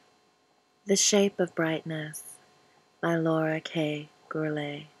The Shape of Brightness by Laura K.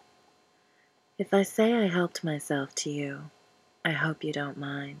 Gourlay. If I say I helped myself to you, I hope you don't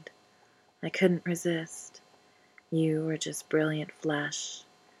mind. I couldn't resist. You were just brilliant flesh,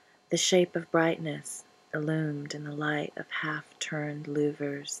 the shape of brightness, illumined in the light of half-turned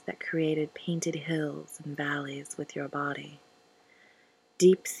louvers that created painted hills and valleys with your body.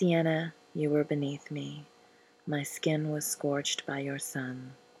 Deep sienna, you were beneath me. My skin was scorched by your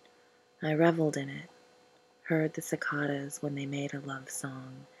sun. I reveled in it, heard the cicadas when they made a love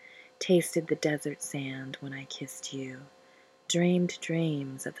song, tasted the desert sand when I kissed you, dreamed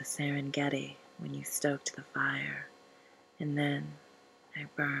dreams of the Serengeti when you stoked the fire, and then I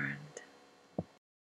burned.